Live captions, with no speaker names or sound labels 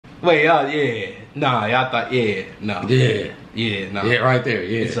Wait, y'all, yeah. Nah, y'all thought, yeah, no. Yeah. Yeah, no. Yeah, right there,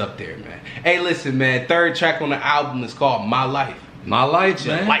 yeah. It's up there, man. Hey, listen, man. Third track on the album is called My Life. My life,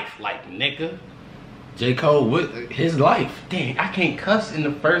 Your man. life, like, nigga. J. Cole with his life. Dang, I can't cuss in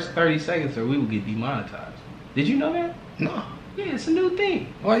the first 30 seconds or we will get demonetized. Did you know that? No. Yeah, it's a new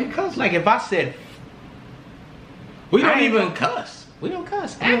thing. Why you cuss? Like, if I said, We don't I even ain't- cuss. we don't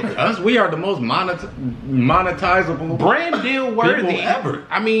cuss We don't ever. cuss. We are the most monetizable Brand deal worthy. people ever.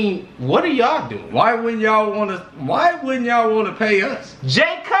 I mean, what are y'all doing? Why wouldn't y'all want to pay us? J.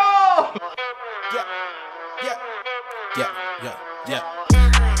 Cole! Yeah, yeah, yeah, yeah, yeah.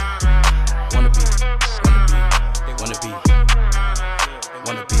 Wanna be, they wanna be, yeah.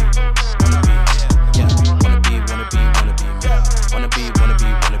 Wanna be me.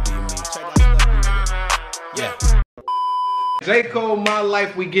 Yeah. J. Cole, My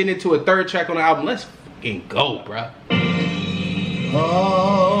Life, we get into a third track on the album. Let's fucking go, bruh.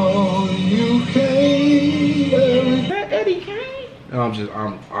 Oh, you came. That Eddie Kane?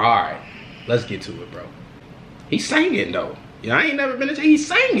 I'm alright. Let's get to it, bro. He's singing, though. Yeah, I ain't never been into, he's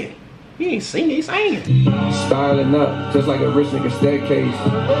singing. He ain't singing, he's singing. Styling up, just like a rich nigga staircase.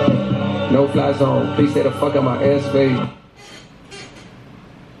 No fly zone, please stay the fuck out my airspace.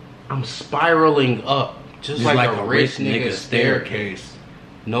 I'm spiraling up, just like a rich nigga staircase.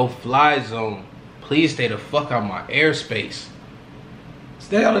 No fly zone. Please stay the fuck out my airspace.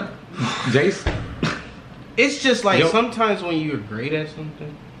 Stay out of Jason. It's just like Yo. sometimes when you're great at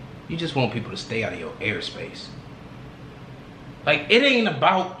something, you just want people to stay out of your airspace. Like, it ain't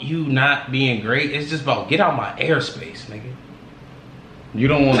about you not being great. It's just about get out my airspace, nigga. You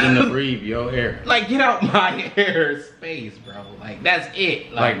don't want them to breathe your air. Like, get out my airspace, bro. Like, that's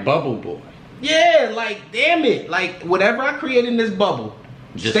it. Like Bubble Boy. Yeah, like, damn it. Like, whatever I create in this bubble,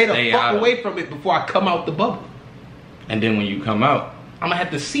 Just stay the stay fuck out of away from it before I come out the bubble. And then when you come out, I'm gonna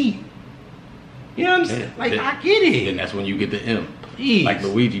have to see. You know what I'm saying? Yeah, Like, then- I get then it. that's when you get the M. Please. Like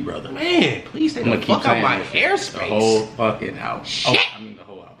Luigi brother. Man, please stay I'm the gonna keep fuck out saying my this shit. airspace. The whole fucking album. Shit. Oh, I mean the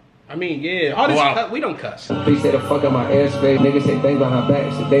whole album. I mean, yeah, all this Wow. cut, we don't cuss. Please stay the fuck out my airspace. Niggas say things behind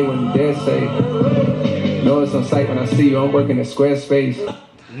backs that they wouldn't dare say. Know it's on sight when I see you, I'm working at Squarespace.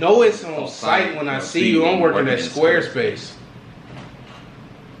 Know it's on sight when I see you. I'm working at Squarespace.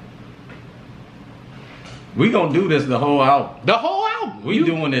 We gonna do this the whole album. The whole album. We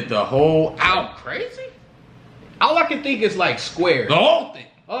doing it the whole album. out crazy? All I can think is like Square. The whole thing.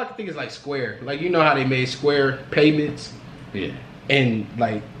 All I can think is like Square. Like, you know how they made Square payments Yeah. and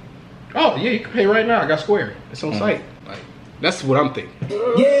like, oh yeah, you can pay right now. I got Square. It's on site. Like, that's what I'm thinking.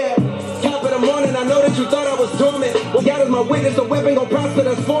 Yeah, top of the morning, I know that you thought I was dormant. Well, God is my witness, the weapon gon' prosper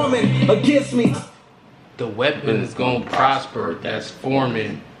that's forming against me. The weapon's gonna prosper that's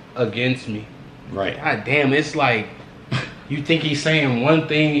forming against me. Right. God damn, it's like you think he's saying one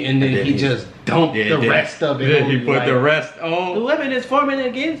thing and then he just dumped the rest of it. Yeah, on he you, put like, the rest the on. weapon is forming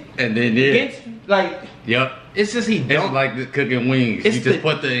against And then yeah. against like Yep. it's just he It's dumped. like the cooking wings. It's You just the-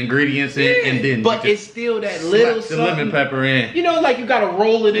 put the ingredients in and then but you it's just still that little slap the lemon something. pepper in. You know, like you gotta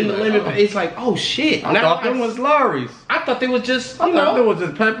roll it in the Like, lemon oh. pepper. It's like, oh shit. I thought them was Lawry's. I thought they was just, I you thought know, there was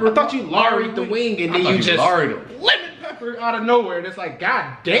just pepper. I thought you Larried the wing and I then thought you just Larried them. lemon pepper out of nowhere. And it's like,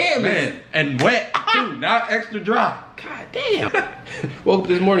 god damn it. Man, and wet too, not extra dry. God damn. Woke up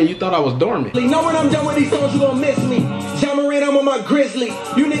this morning, you thought I was dormant. Know when I'm done with these songs, you gon' miss me. John Moran, I'm on my grizzly.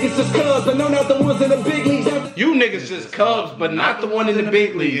 You niggas just cubs, but no, not the ones in the big leagues. You niggas just Cubs, but not the one in the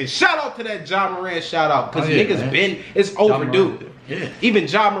big league. And shout out to that John Morant shout out. Cause Oh, yeah, niggas man. been, it's overdue. Morant. Yeah. Even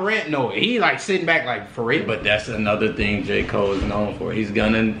John Morant know it. He like sitting back like, for real. But that's another thing J. Cole is known for. He's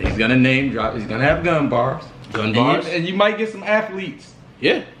gonna name drop. He's gonna have gun bars. Gun bars? And you might get some athletes.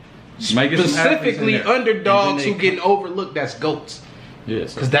 Yeah. You might get some athletes in Specifically there. underdogs And who then they getting overlooked, that's goats.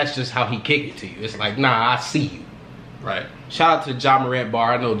 Yes. Cause that's just how he kick it to you. It's like, nah, I see you. Right. Shout out to John Morant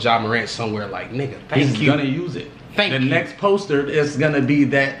bar. I know John Morant somewhere like, nigga, thank He's you. gonna use it. Thank the you. next poster is gonna be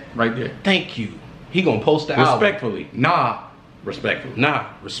that right there. Thank you. He gonna post the album. Respectfully. Nah. Respectfully. Nah,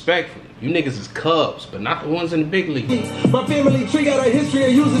 respectfully. You niggas is Cubs, but not the ones in the big league. My family tree got a history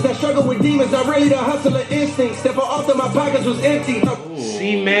of users that struggle with demons. Not really the hustler instinct. Step off that my pockets was empty.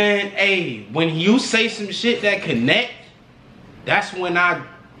 See, man, hey, when you say some shit that connect, that's when I,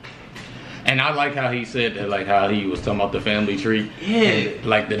 And I like how he said that, like how he was talking about the family tree. yeah, And,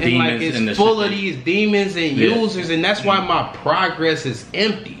 like the and demons like it's and the full shit of these demons and Yeah. users, and that's why my progress is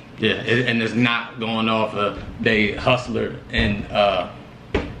empty. Yeah, and it's not going off of they hustler and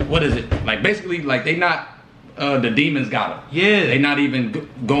what is it? Like basically, like they not the demons got them. Yeah. they not even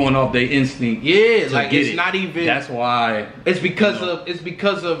going off their instinct. Yeah, to like get it's it. not even. That's why It's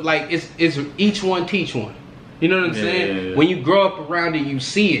because of like it's each one teach one. You know what I'm saying? Yeah. When you grow up around it, you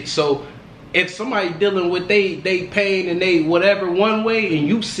see it. So if somebody dealing with they pain and they whatever one way and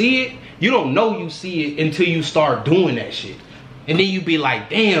you see it, you don't know you see it until you start doing that shit. And then you be like,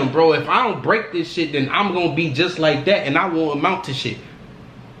 damn, bro, if I don't break this shit, then I'm gonna be just like that and I won't amount to shit.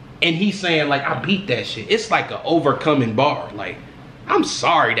 And he's saying, like, I beat that shit. It's like an overcoming bar. Like, I'm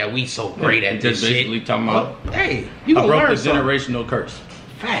sorry that we so great at this Just shit. basically talking about, Hey, you I gonna broke learn the something. generational curse.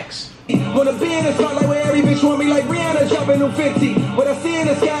 Facts. Wanna be in the spotlight where every bitch want me like Rihanna jumping new 50. What I see in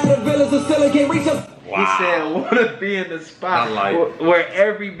the sky, the villas are still can't reach up. He said, wanna be in the spot I like where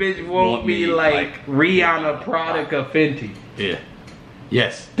every bitch won't be like Rihanna, Prada, or Fenty. Yeah.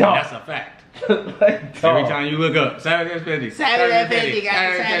 Yes. Dog. That's a fact. Like, Every time you look up, Savage X Fenty. Savage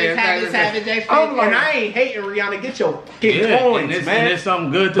X Oh, and I ain't hating Rihanna. Get your Yeah, coins, and it's, man. and it's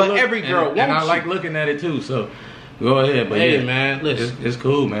something good to But look. every girl and I wants like you. looking at it too. So go ahead, but Hey, yeah, man, listen. it's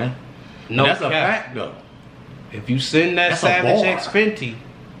cool, man. No That's a cap. fact though. If you send that That's a Savage bar. X Fenty,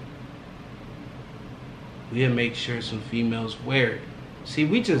 we'll make sure some females wear it. See,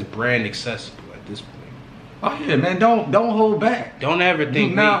 we just brand accessible at this point. Oh yeah, man. Don't hold back. Don't ever Do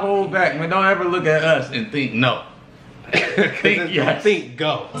think not hold back, man. Don't ever look at us and think no. Think yes. Think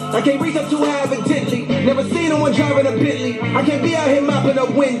go. I can't reach up too high evidently. Never seen no one driving a Bentley. I can't be out here mopping up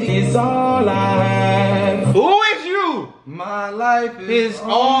Wendy. It's all I have. Who is you? My life Is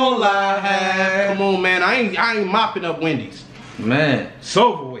all I have. Come on, man. I ain't mopping up Wendy's. Man, It's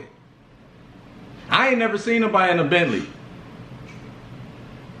over with. I ain't never seen nobody in a Bentley.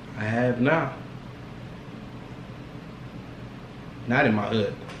 I have now. Not in my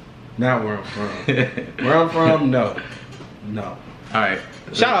hood. Not where I'm from. Where I'm from, no. No. All right.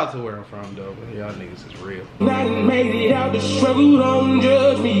 Shout out to where I'm from, though. But y'all niggas is real. I made it out the struggle, don't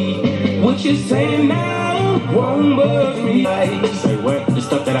judge me. What you saying now won't bug me. Say what? The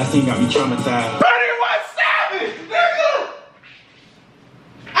stuff that I seen got me traumatized. 31 Savage, nigga!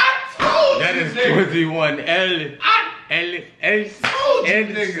 I told That you, is nigga. 21 L told you,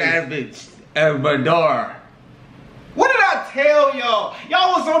 niggas. Savage Elbador. What did I tell y'all?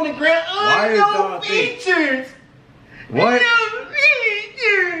 Y'all was on the ground. Why is No y'all think- features. What? No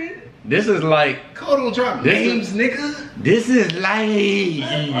features. This is like Cole don't drop This names, is- nigga. this is like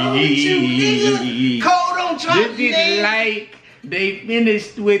Cole don't drop this is names. like they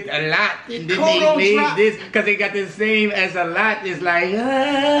finished with a lot and then Cole they don't made drop- this because they got the same as a lot. It's like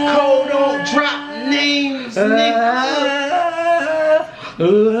Cole don't drop names, nigga.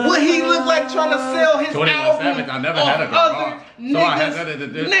 What he look like trying to sell his 21 album Savage, I never had a off guitar. other So I had niggas'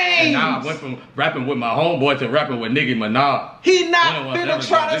 that. And names. now I went from rapping with my homeboy to rapping with Nicki Minaj. He not 21 finna Savage,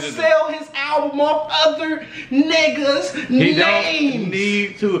 try to this is- sell his album off other niggas' He names. don't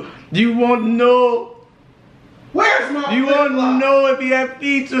need to. You won't know. Where's my You won't flip-flop? know if he have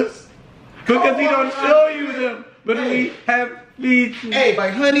features because he don't show you them. But we have features. Hey,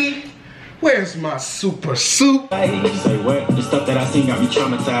 like, honey, where's my super soup? Say what? The stuff that I seen got me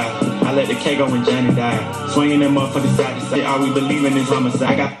traumatized. I let the K go when Johnny died. Swinging them motherfuckers side to side. All we believe in is homicide.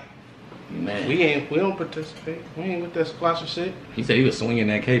 I got Man, We don't participate. We ain't with that squash shit. he said he was swinging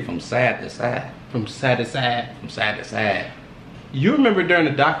that K from side to side, From side to side. from side to side. You remember during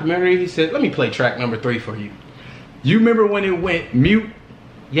the documentary, he said, let me play track number 3 for you. You remember when it went mute,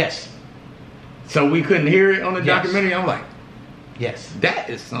 Yes. so we couldn't hear it on the Yes. documentary? I'm like, Yes. that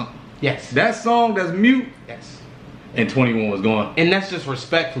is something. Yes. That song that's mute, Yes. and 21 was going. And that's just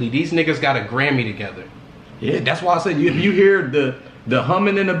respectfully. These niggas got a Grammy together. Yeah, that's why I said if you hear the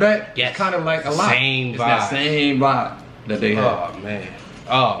humming in the back, Yes. it's kind of like a lot. Same It's that vibe. same vibe that they have. Oh, man.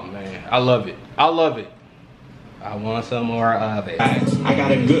 Oh, man. I love it. I love it. I want some more of it. I got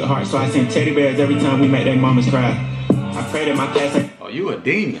a good heart, so I send teddy bears every time we make their mamas cry. I pray that my past ain't Oh, you a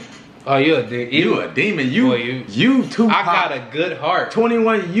demon. Oh, you a dick. You a demon. You Boy, you Tupac. I got a good heart.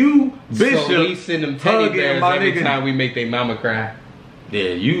 21. You Bishop. So we send them teddy hugging bears my every nigga. time we make their mama cry. Yeah,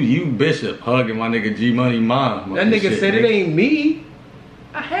 you Bishop hugging my nigga G Money mom. That nigga said it ain't me.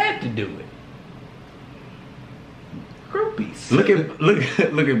 I had to do it. Groupies. Look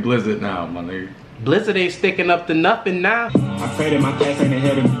at Blizzard now, my nigga. Blizzard ain't sticking up to nothing now. I pray that my past ain't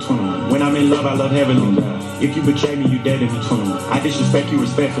ahead of me, 21. When I'm in love, I love heavily. If you betray me, you dead to me, 21. I disrespect you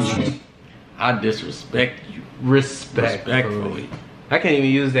respectfully. I disrespect you. Respectfully. I can't even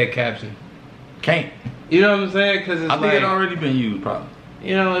use that caption. Can't. You know what I'm saying? Because it's I think like, it already been used, probably.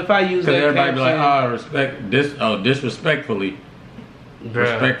 you know, if I use Because that everybody caption, be like, oh, respect this. Oh, disrespectfully. bruh,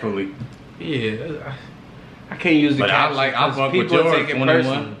 Respectfully. Yeah, I can't use the But I caption. I 'cause fuck with people yours, take it 21.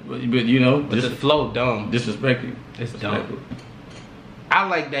 personal. But you know, But the flow dumb. disrespect you. It's dumb. I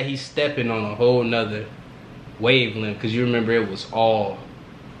like that he's stepping on a whole nother wavelength because you remember it was all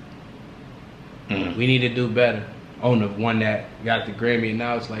We need to do better. On the one that got the Grammy, and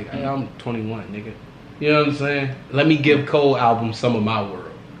now it's like, hey, I'm 21, nigga. You know what I'm saying? Let me give Cole album some of my world.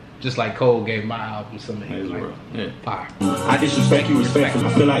 Just like Cole gave my album some of his world. Yeah. Fire. I disrespect you respectful.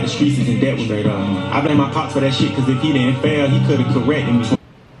 I feel like the streets is in debt with me. I blame my pops for that shit, cause if he didn't fail, he could have corrected me.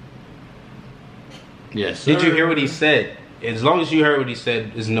 Yes. Did you hear what he said? As long as you heard what he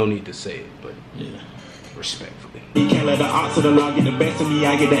said, there's no need to say it, but Yeah. respectfully. He can't let the odds of the law get the best of me.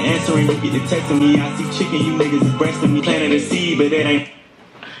 I get the answering, you get the texting me. I see chicken, you niggas is breasting me. Planting a seed, but it ain't.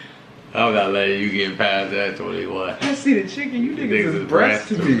 I don't gotta let you get past that 21. I see the chicken, you Niggas is breast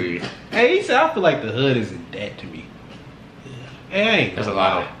to me. Hey, he said, I feel like the hood is in debt to me. Hey, I ain't That's a gonna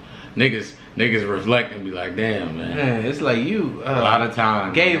lot lie. of niggas reflect and be like, damn, man. Man, it's like you A lot of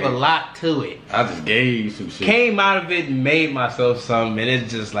time. gave a man. lot to it. I just gave you some shit. Came out of it and made myself something, and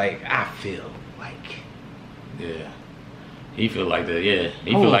it's just like, I feel like Yeah. He feel like that, yeah.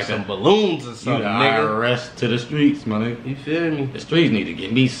 He I feel want like some that. balloons or You something, the nigga. IRS to the streets, my nigga. You feel me? The streets need to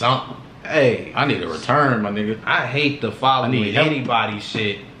give me something. Hey, I need a return, my nigga. I hate the following I need help. anybody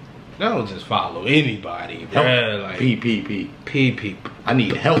shit. Don't just follow anybody, Help. bruh. Like PPP. PP. I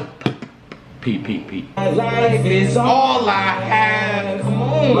need help. PPP. My life is All I have. Come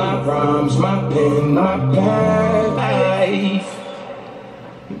on. my rhymes, my pen, my life.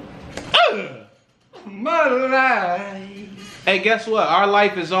 My life. Hey, guess what? Our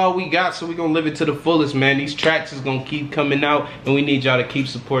life is all we got, so we're gonna live it to the fullest, man. These tracks is gonna keep coming out, and we need y'all to keep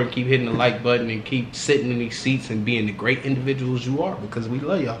supporting, keep hitting the like button, and keep sitting in these seats and being the great individuals you are, because we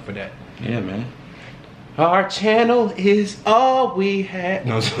love y'all for that. Yeah, man. Our channel is all we have.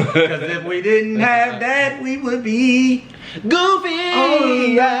 No, Because if we didn't have that, we would be goofy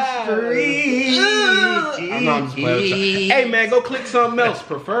on the street. I know I'm just playing with y'all. Hey, man, go click something else,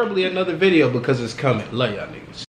 preferably another video, because it's coming. Love y'all niggas.